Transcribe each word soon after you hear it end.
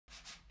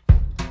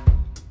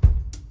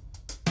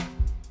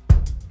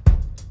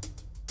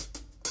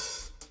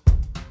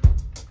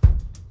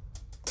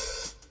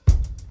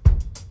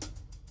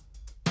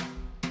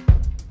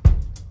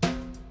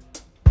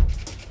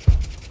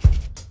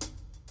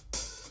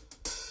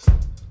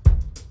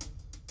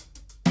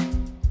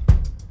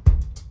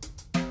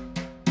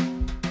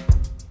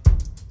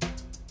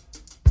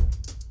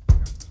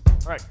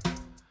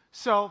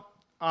So,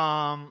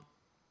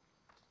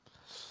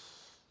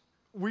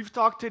 we've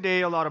talked today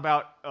a lot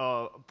about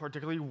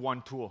particularly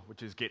one tool,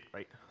 which is Git,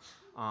 right?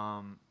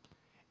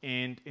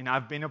 And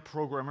I've been a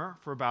programmer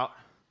for about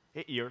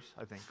 8 years,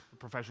 I think, a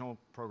professional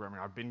programmer.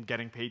 I've been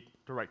getting paid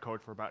to write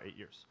code for about 8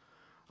 years.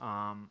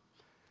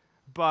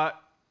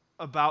 But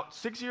about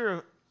 6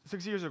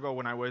 years ago,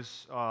 when I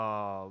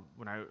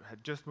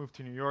had just moved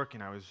to New York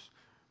and I was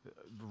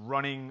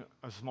running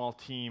a small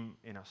team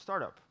in a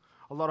startup,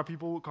 a lot of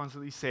people would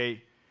constantly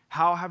say,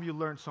 "How have you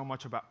learned so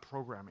much about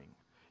programming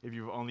if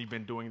you've only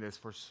been doing this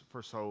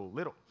for so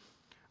little?"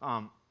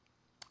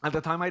 At the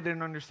time, I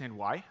didn't understand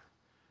why,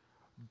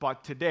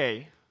 but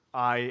today,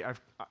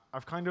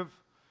 I've kind of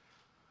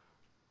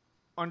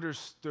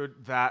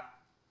understood that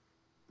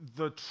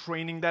the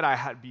training that I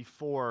had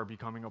before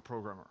becoming a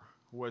programmer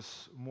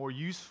was more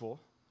useful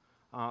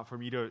for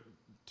me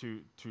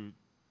to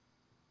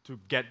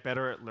get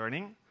better at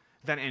learning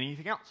than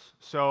anything else.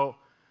 So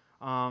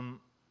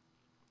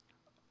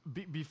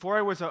before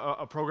I was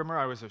a programmer,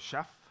 I was a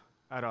chef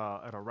at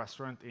a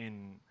restaurant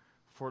in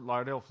Fort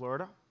Lauderdale,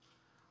 Florida,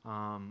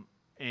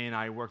 and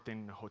I worked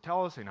in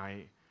hotels, and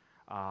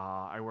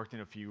I worked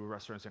in a few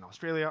restaurants in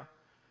Australia,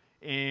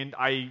 and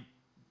I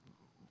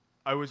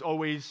was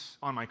always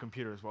on my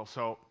computer as well.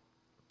 So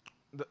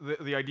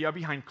the idea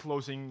behind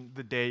closing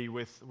the day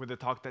with a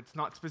talk that's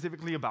not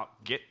specifically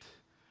about Git,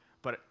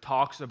 but it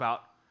talks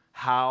about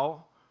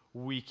how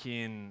we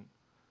can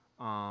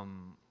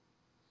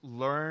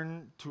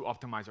learn to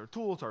optimize our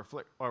tools, our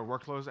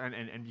workflows,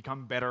 and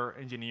become better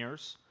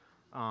engineers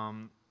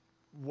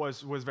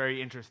was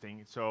very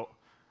interesting. So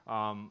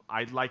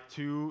I'd like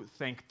to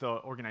thank the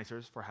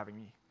organizers for having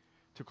me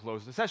to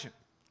close the session.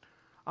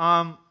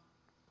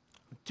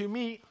 To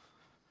me,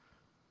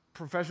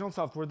 professional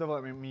software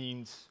development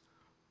means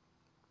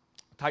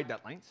tight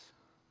deadlines,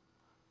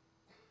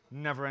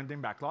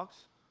 never-ending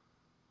backlogs,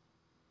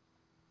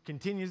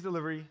 continuous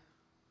delivery,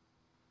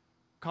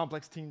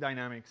 complex team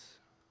dynamics,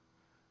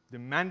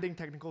 demanding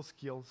technical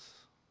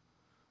skills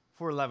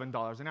for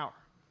 $11 an hour.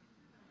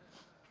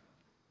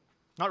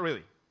 Not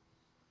really.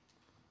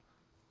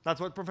 That's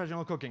what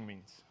professional cooking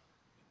means.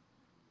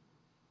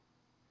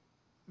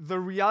 The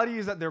reality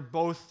is that they're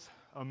both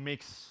a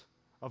mix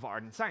of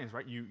art and science,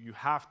 right? You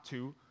have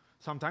to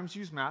sometimes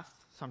use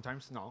math,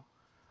 sometimes no.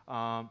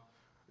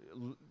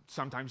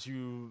 Sometimes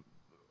you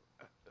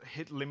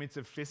hit limits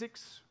of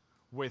physics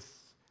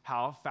with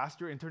how fast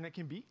your internet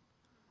can be.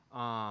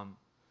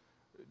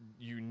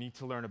 You need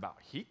to learn about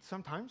heat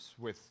sometimes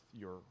with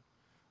your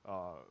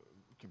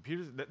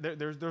computers.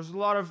 There's a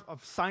lot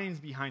of science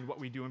behind what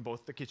we do in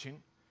both the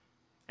kitchen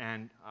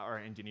and our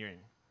engineering.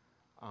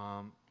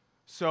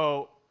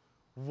 So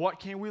what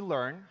can we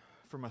learn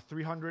from a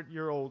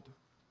 300-year-old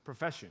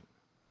profession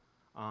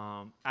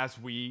as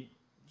we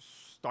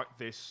start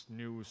this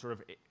new sort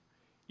of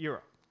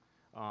era?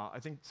 I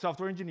think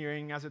software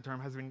engineering as a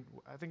term has been,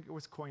 I think it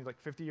was coined like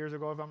 50 years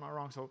ago, if I'm not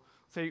wrong. So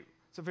say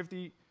it's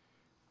a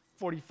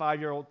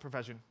 45-year-old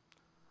profession.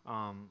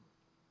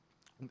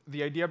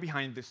 The idea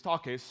behind this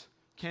talk is,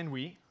 can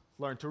we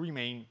learn to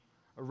remain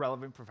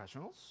relevant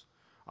professionals?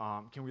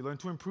 Can we learn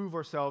to improve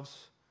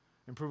ourselves,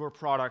 improve our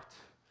product,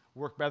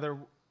 work better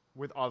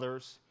with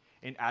others,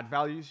 and add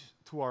values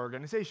to our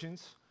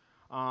organizations,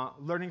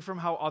 learning from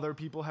how other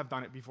people have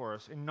done it before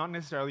us, and not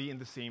necessarily in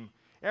the same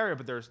area,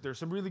 but there's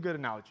some really good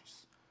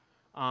analogies.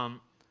 How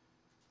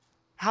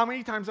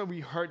many times have we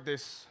heard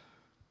this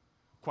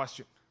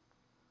question?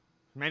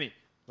 Many,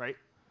 right?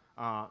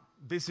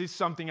 This is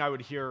something I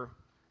would hear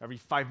every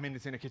 5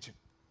 minutes in a kitchen,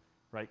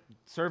 right?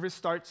 Service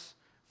starts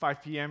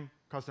 5 p.m.,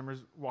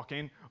 customers walk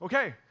in.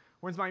 Okay,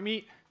 when's my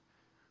meat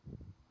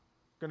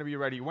gonna be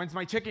ready? When's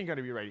my chicken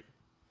gonna be ready?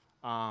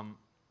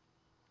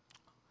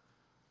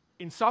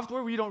 In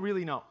software, we don't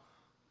really know.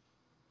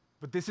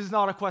 But this is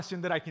not a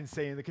question that I can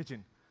say in the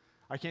kitchen.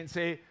 I can't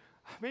say,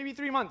 maybe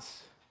 3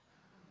 months.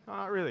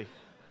 Not really.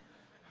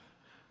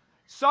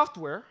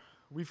 Software,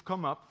 we've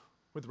come up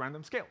with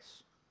random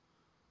scales,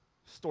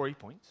 story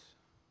points,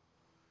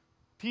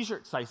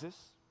 t-shirt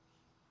sizes.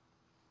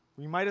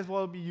 We might as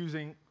well be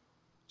using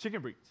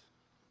chicken breeds.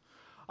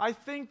 I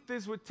think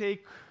this would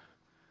take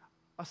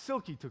a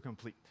Silkie to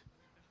complete.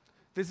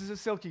 This is a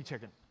Silkie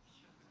chicken.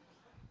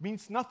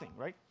 Means nothing,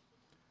 right?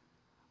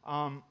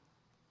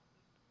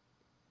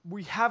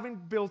 We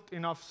haven't built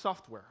enough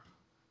software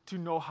to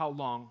know how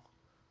long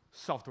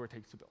software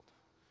takes to build.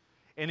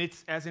 And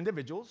it's as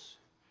individuals,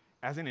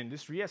 as an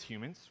industry, as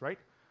humans, right?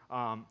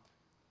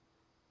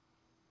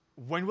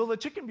 When will the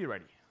chicken be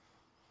ready?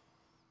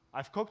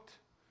 I've cooked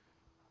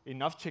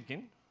enough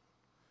chicken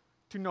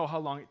to know how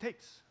long it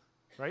takes,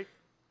 right?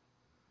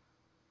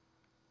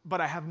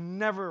 But I have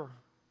never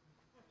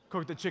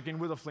cooked a chicken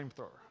with a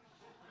flamethrower.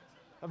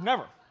 I've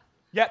never,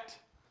 yet.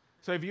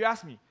 So if you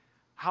ask me,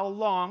 how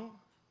long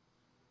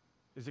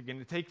is it going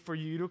to take for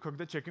you to cook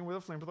the chicken with a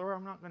flamethrower?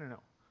 I'm not going to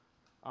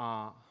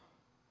know.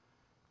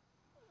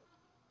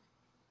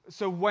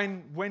 So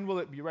when will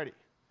it be ready?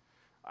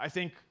 I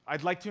think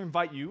I'd like to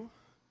invite you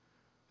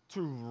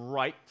to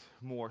write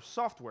more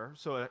software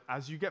so that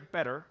as you get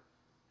better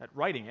at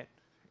writing it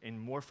and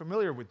more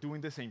familiar with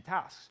doing the same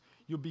tasks,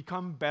 you'll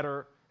become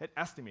better at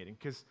estimating.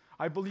 Because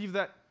I believe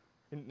that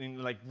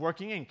in like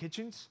working in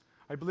kitchens,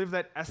 I believe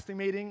that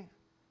estimating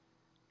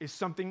is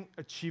something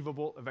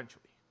achievable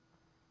eventually.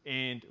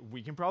 And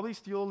we can probably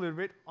steal a little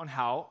bit on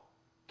how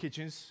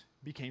kitchens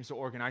became so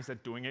organized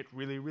at doing it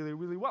really, really,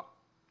 really well.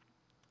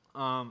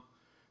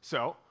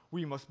 So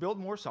we must build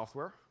more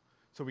software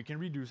so we can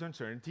reduce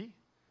uncertainty.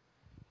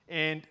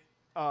 And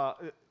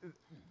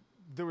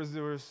there was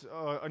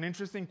an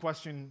interesting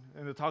question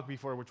in the talk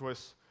before, which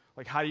was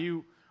like,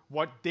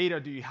 what data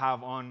do you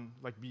have on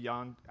like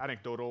beyond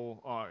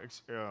anecdotal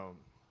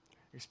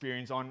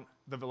experience on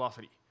the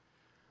velocity?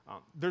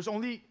 There's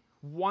only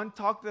one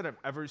talk that I've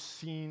ever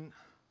seen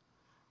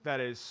that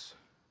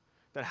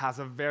has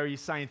a very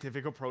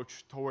scientific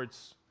approach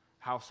towards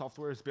how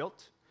software is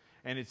built,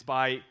 and it's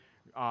by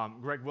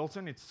Greg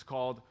Wilson. It's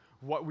called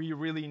 "What We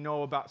Really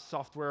Know About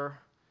Software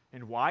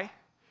and Why."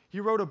 He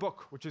wrote a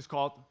book which is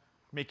called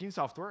 "Making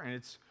Software," and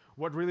it's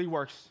what really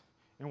works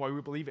and why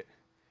we believe it.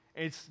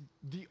 It's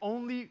the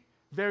only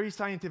very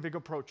scientific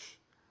approach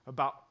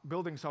about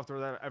building software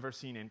that I've ever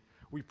seen. And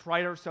we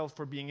pride ourselves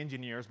for being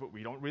engineers, but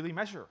we don't really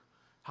measure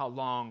how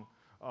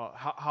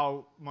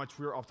much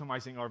we're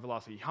optimizing our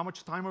velocity. How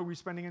much time are we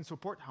spending in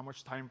support? How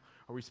much time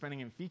are we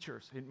spending in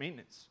features, in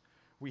maintenance?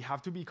 We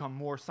have to become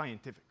more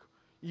scientific.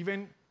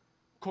 Even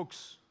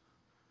cooks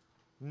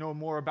know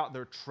more about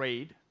their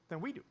trade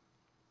than we do.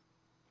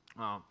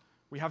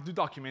 We have to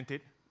document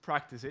it,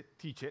 practice it,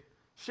 teach it,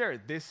 share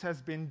it. This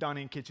has been done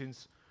in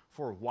kitchens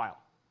for a while.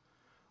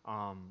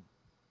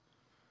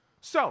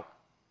 So,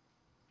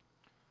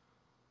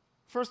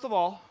 first of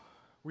all,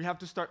 we have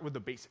to start with the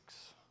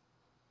basics.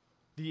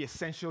 The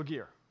essential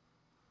gear,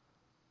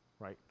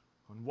 right?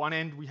 On one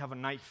end, we have a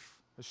knife,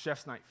 a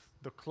chef's knife,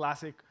 the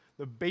classic,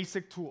 the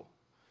basic tool,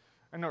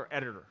 and our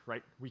editor,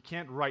 right? We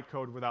can't write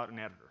code without an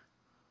editor.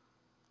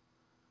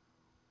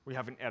 We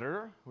have an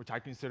editor, which I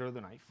consider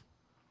the knife.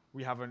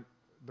 We have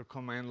the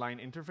command line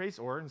interface,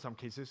 or in some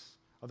cases,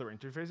 other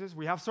interfaces.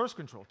 We have source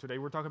control. Today,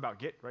 we're talking about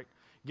Git, right?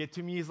 Git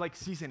to me is like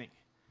seasoning.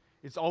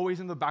 It's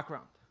always in the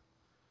background.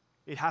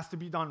 It has to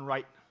be done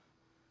right.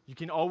 You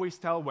can always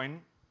tell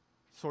when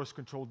source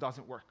control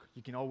doesn't work.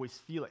 You can always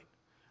feel it.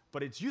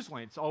 But it's useful,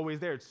 and it's always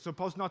there. It's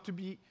supposed not to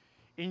be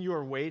in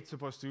your way. It's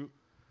supposed to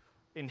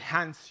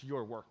enhance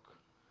your work.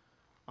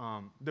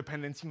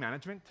 Dependency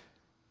management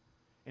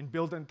and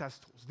build and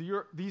test tools.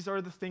 These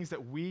are the things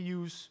that we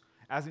use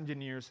as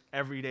engineers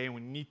every day, and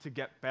we need to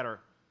get better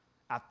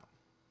at them.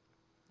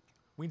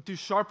 We need to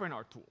sharpen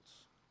our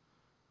tools.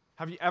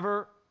 Have you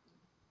ever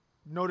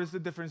noticed the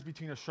difference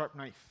between a sharp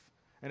knife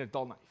and a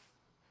dull knife?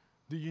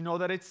 Do you know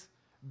that it's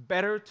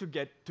better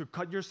to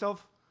cut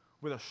yourself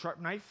with a sharp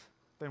knife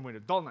than with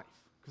a dull knife,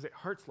 because it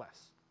hurts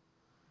less?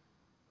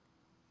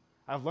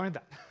 I've learned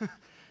that.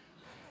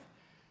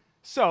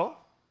 So,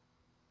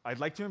 I'd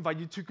like to invite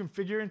you to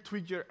configure and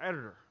tweak your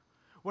editor.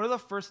 One of the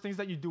first things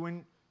that you do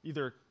in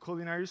either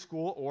culinary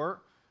school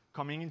or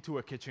coming into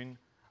a kitchen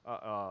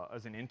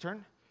as an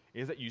intern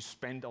is that you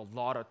spend a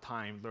lot of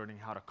time learning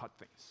how to cut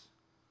things.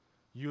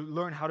 You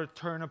learn how to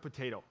turn a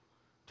potato,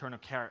 turn a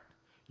carrot.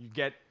 You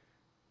get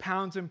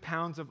pounds and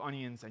pounds of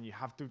onions, and you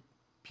have to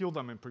peel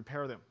them and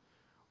prepare them.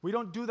 We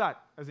don't do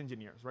that as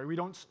engineers, right? We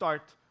don't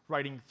start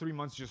writing 3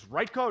 months, just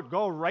write code,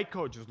 go write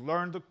code, just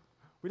learn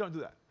we don't do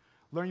that.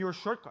 Learn your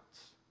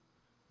shortcuts.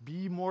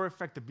 Be more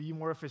effective, be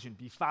more efficient,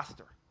 be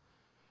faster.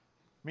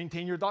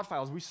 Maintain your dot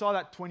files. We saw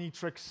that 20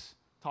 tricks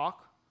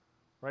talk,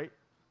 right?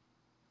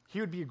 He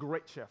would be a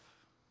great chef.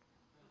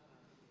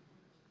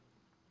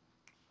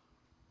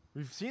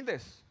 We've seen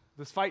this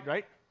fight,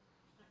 right?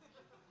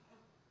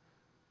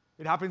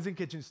 It happens in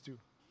kitchens too.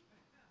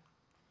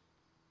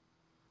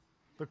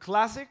 The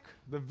classic,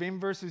 the Vim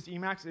versus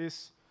Emacs,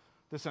 is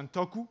the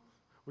Santoku,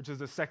 which is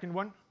the second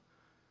one,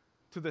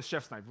 to the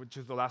chef's knife, which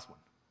is the last one.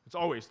 It's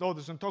always, no,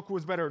 the Santoku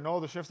is better, no,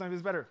 the chef's knife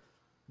is better.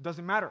 It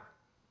doesn't matter.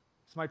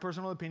 It's my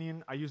personal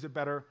opinion. I use it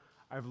better.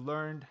 I've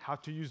learned how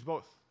to use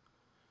both.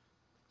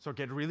 So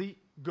get really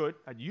good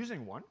at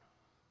using one,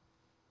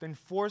 then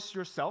force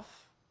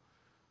yourself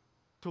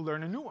to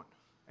learn a new one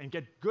and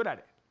get good at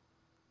it.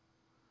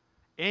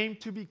 Aim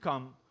to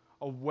become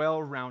a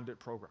well-rounded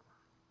programmer.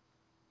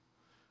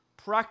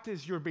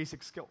 Practice your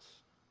basic skills.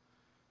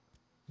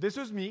 This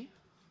was me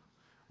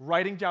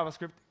writing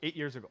JavaScript 8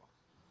 years ago.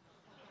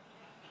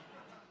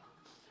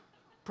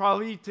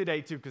 Probably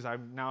today too, because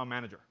I'm now a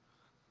manager.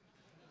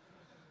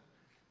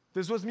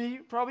 This was me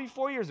probably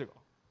 4 years ago.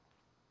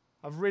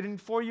 I've written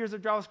 4 years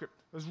of JavaScript.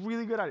 I was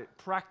really good at it.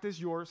 Practice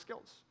your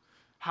skills.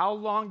 How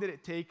long did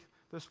it take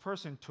this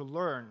person to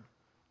learn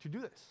to do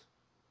this?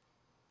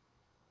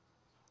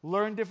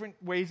 Learn different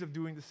ways of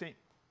doing the same.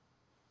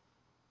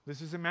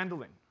 This is a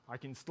mandolin. I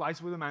can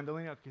slice with a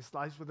mandolin, I can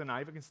slice with a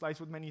knife, I can slice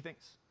with many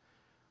things.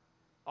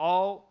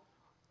 All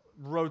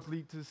roads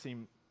lead to the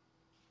same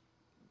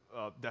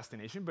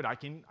destination, but I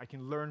can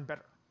learn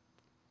better.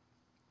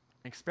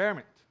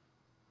 Experiment.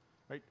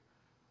 Right?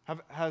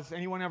 Has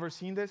anyone ever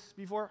seen this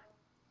before?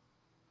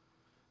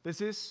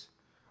 This is,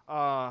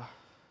 I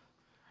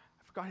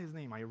forgot his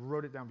name. I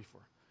wrote it down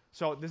before.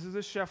 So this is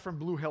a chef from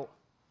Blue Hill,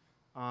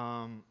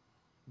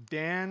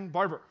 Dan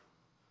Barber.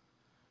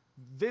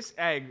 This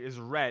egg is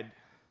red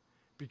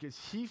because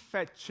he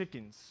fed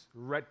chickens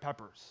red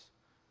peppers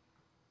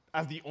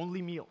as the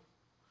only meal.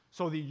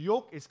 So the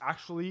yolk is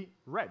actually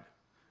red,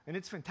 and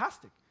it's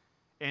fantastic.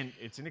 And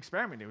it's an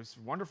experiment. It was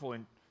wonderful.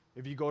 And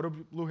if you go to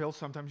Blue Hill,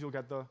 sometimes you'll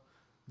get the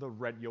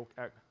red yolk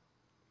egg.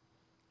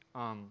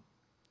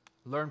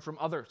 Learn from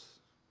others.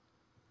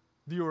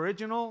 The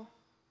original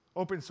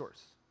open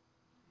source.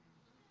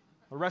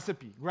 A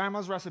recipe,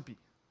 grandma's recipe.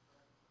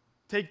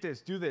 Take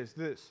this, do this,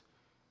 this.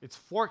 It's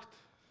forked.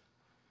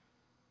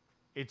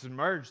 It's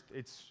merged.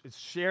 It's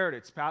shared.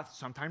 It's passed.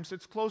 Sometimes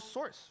it's closed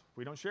source.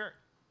 We don't share it,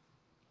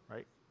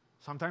 right?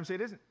 Sometimes it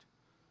isn't.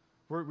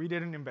 We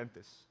didn't invent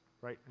this,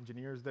 right?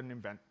 Engineers didn't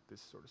invent this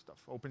sort of stuff.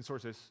 Open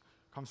source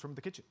comes from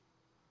the kitchen.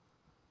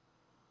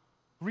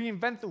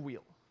 Reinvent the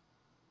wheel.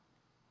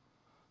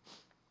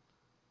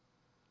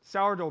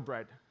 Sourdough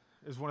bread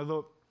is one of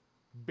the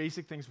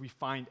basic things we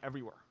find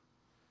everywhere.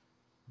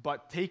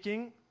 But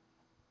taking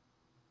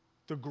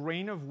the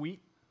grain of wheat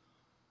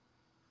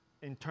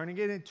and turning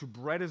it into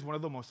bread is one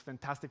of the most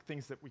fantastic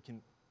things that we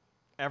can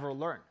ever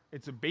learn.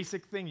 It's a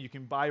basic thing. You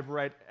can buy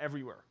bread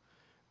everywhere.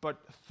 But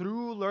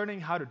through learning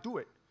how to do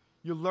it,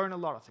 you learn a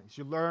lot of things.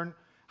 You learn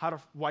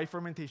why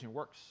fermentation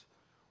works,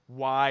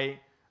 why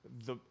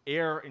the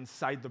air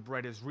inside the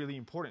bread is really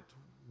important,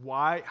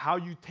 how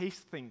you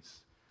taste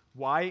things,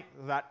 why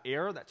that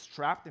air that's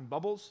trapped in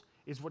bubbles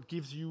is what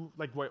gives you,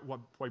 like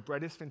why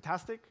bread is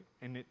fantastic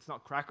and it's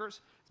not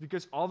crackers. It's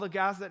because all the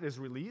gas that is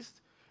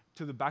released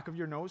to the back of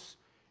your nose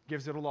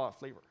gives it a lot of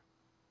flavor.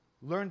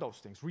 Learn those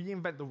things.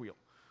 Reinvent the wheel.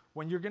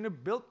 When you're going to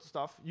build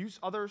stuff, use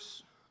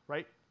others,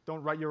 right?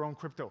 Don't write your own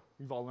crypto.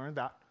 We've all learned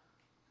that.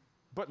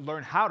 But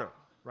learn how to,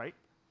 right?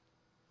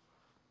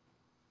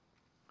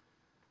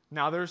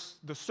 Now,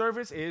 the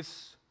service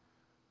is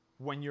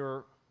when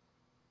you're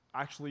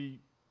actually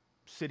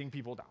sitting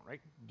people down, right?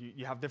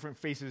 You have different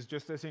phases,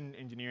 just as in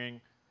engineering.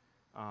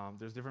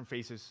 There's different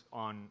phases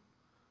on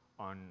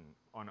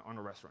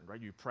a restaurant, right?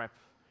 You prep,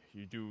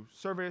 you do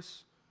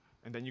service,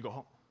 and then you go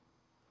home.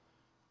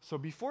 So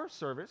before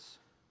service,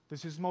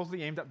 this is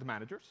mostly aimed at the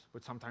managers,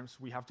 but sometimes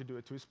we have to do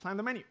it too, is plan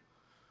the menu.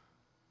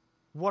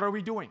 What are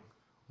we doing?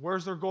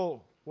 Where's our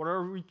goal? What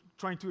are we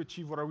trying to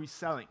achieve? What are we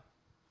selling?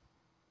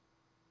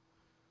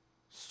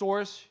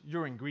 Source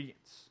your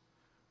ingredients.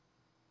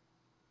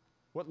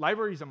 What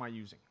libraries am I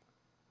using?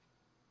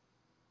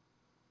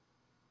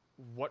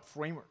 What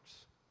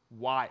frameworks?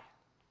 Why?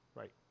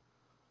 Right?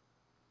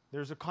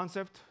 There's a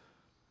concept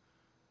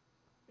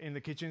in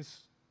the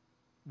kitchens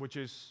which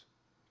is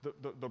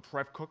the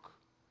prep cook.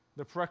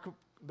 The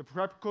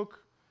prep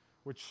cook,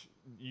 which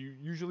you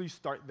usually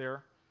start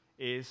there,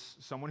 is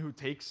someone who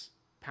takes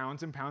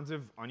pounds and pounds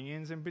of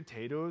onions and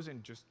potatoes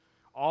and just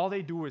all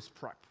they do is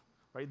prep,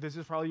 right? This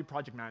is probably a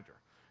project manager.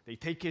 They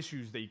take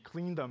issues, they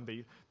clean them.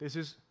 This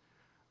is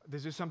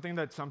something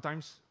that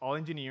sometimes all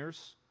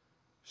engineers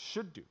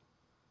should do,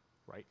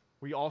 right?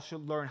 We all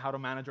should learn how to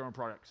manage our own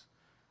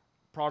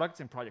products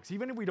and projects.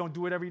 Even if we don't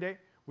do it every day,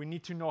 we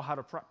need to know how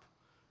to prep,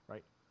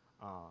 right?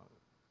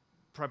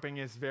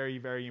 Prepping is very,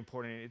 very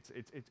important.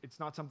 It's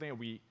not something that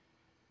we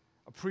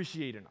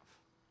appreciate enough.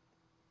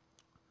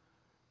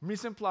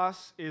 Mise en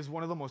place is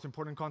one of the most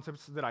important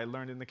concepts that I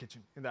learned in the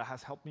kitchen, and that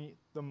has helped me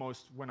the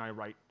most when I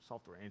write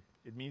software.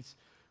 It means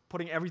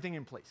putting everything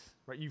in place,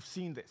 right? You've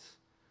seen this.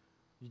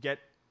 You get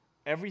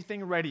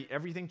everything ready,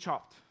 everything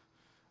chopped.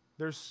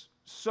 There's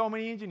so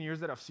many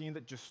engineers that I've seen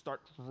that just start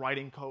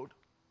writing code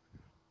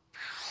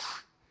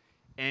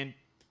and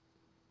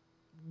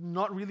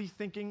not really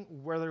thinking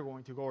where they're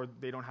going to go, or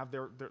they don't have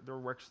their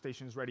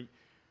workstations ready.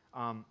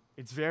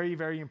 It's very,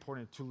 very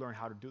important to learn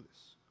how to do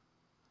this.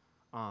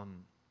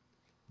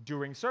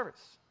 During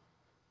service,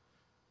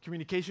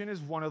 communication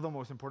is one of the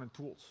most important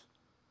tools,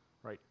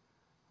 right?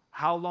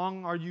 How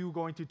long are you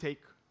going to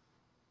take?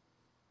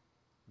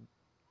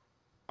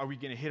 Are we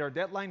going to hit our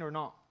deadline or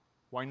not?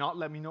 Why not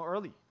let me know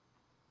early?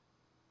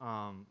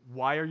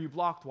 Why are you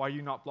blocked? Why are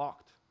you not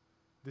blocked?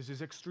 This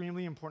is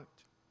extremely important.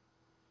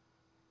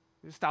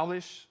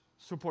 Establish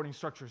supporting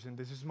structures, and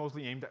this is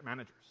mostly aimed at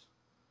managers,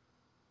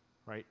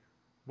 right?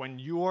 When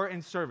you're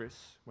in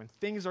service, when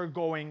things are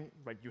going,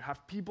 like you have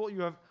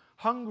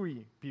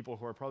hungry people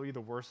who are probably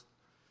the worst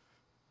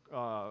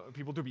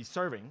people to be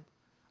serving.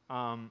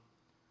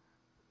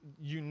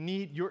 You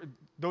need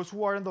those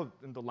who are in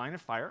the line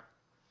of fire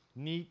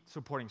need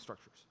supporting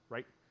structures,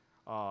 right?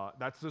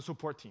 That's the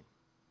support team.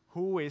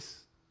 Who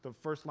is the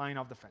first line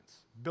of defense?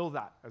 Build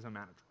that as a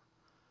manager.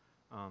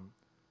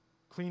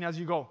 Clean as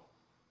you go.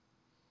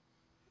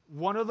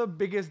 One of the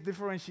biggest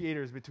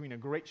differentiators between a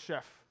great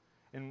chef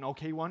and an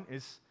okay one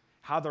is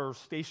how their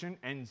station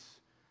ends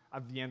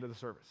at the end of the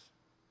service.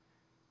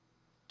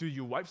 Do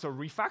you wipe? So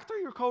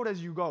refactor your code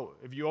as you go.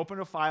 If you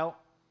open a file,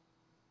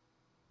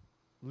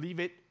 leave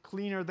it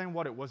cleaner than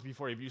what it was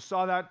before. If you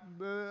saw that,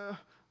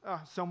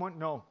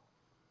 no.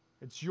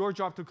 It's your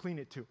job to clean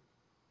it too.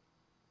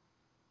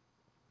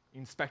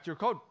 Inspect your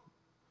code.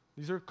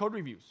 These are code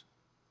reviews.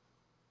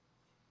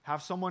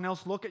 Have someone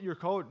else look at your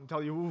code and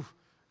tell you, ooh,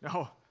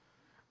 no.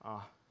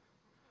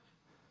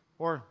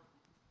 Or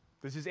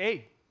this is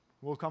A.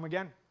 We'll come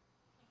again.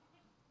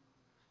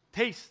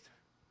 Taste,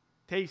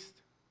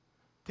 taste,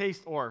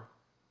 taste, or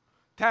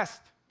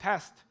test,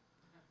 test,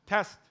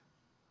 test.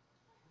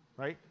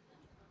 Right?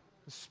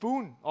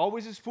 Spoon,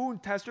 always a spoon.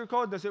 Test your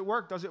code. Does it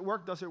work? Does it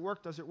work? Does it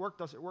work? Does it work?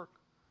 Does it work?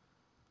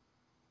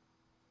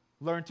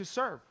 Learn to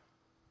serve.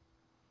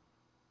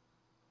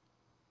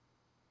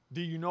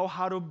 Do you know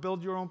how to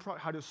build your own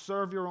product, how to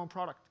serve your own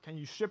product? Can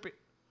you ship it?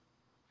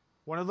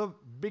 One of the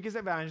biggest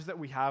advantages that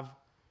we have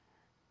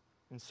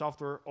in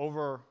software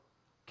over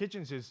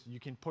kitchens is you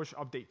can push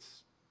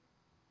updates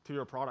to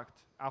your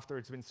product after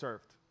it's been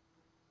served.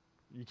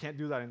 You can't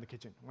do that in the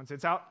kitchen. Once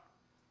it's out,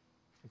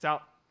 it's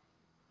out.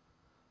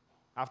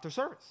 After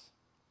service.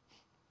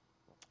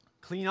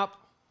 Clean up.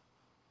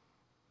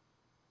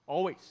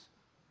 Always.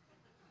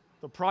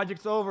 The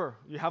project's over.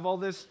 You have all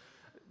this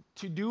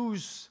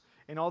to-dos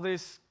and all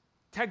this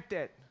tech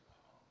debt.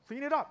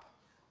 Clean it up.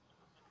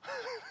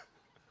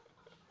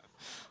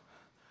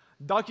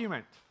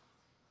 Document.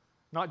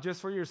 Not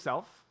just for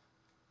yourself,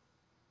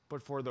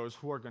 but for those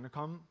who are going to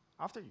come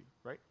after you,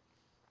 right?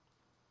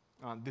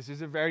 This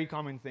is a very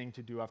common thing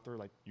to do after,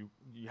 like, you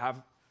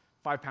have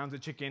 5 pounds of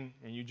chicken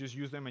and you just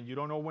use them and you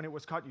don't know when it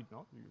was cut. You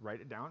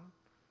write it down.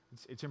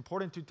 It's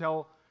important to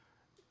tell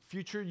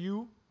future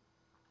you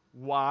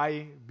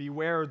why,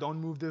 beware, don't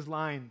move this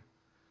line,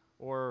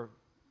 or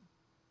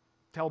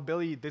tell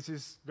Billy this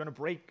is going to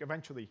break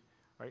eventually,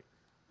 right?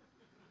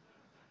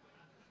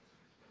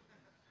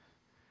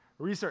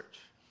 Research.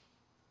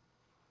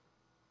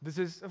 This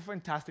is a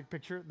fantastic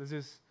picture. This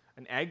is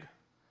an egg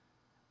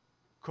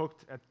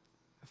cooked at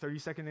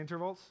 30-second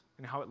intervals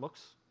and how it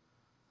looks.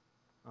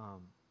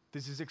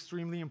 This is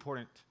extremely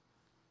important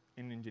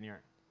in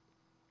engineering.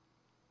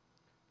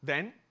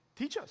 Then,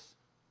 teach us.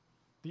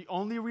 The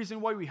only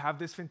reason why we have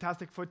this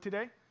fantastic food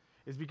today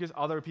is because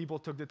other people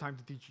took the time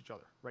to teach each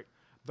other, right?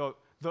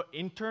 The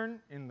intern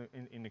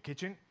in the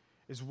kitchen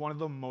is one of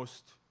the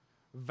most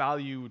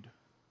valued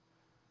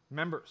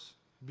members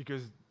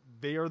because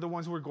they are the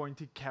ones who are going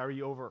to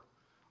carry over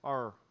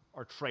our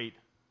trade,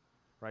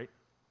 right?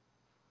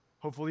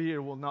 Hopefully, it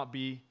will not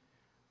be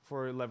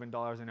for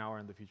 $11 an hour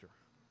in the future.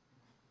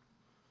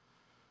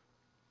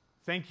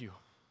 Thank you.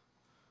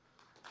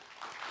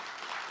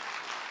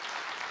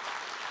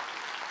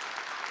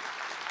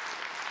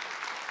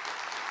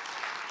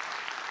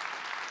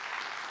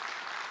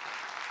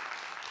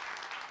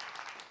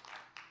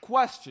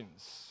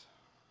 Questions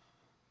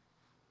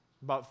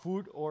about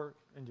food or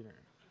engineering?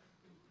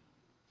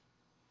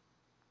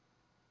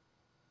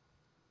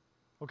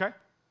 Okay?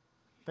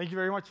 Thank you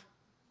very much.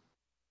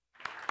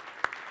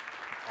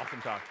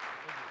 Awesome talk.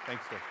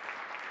 Thanks, Phil.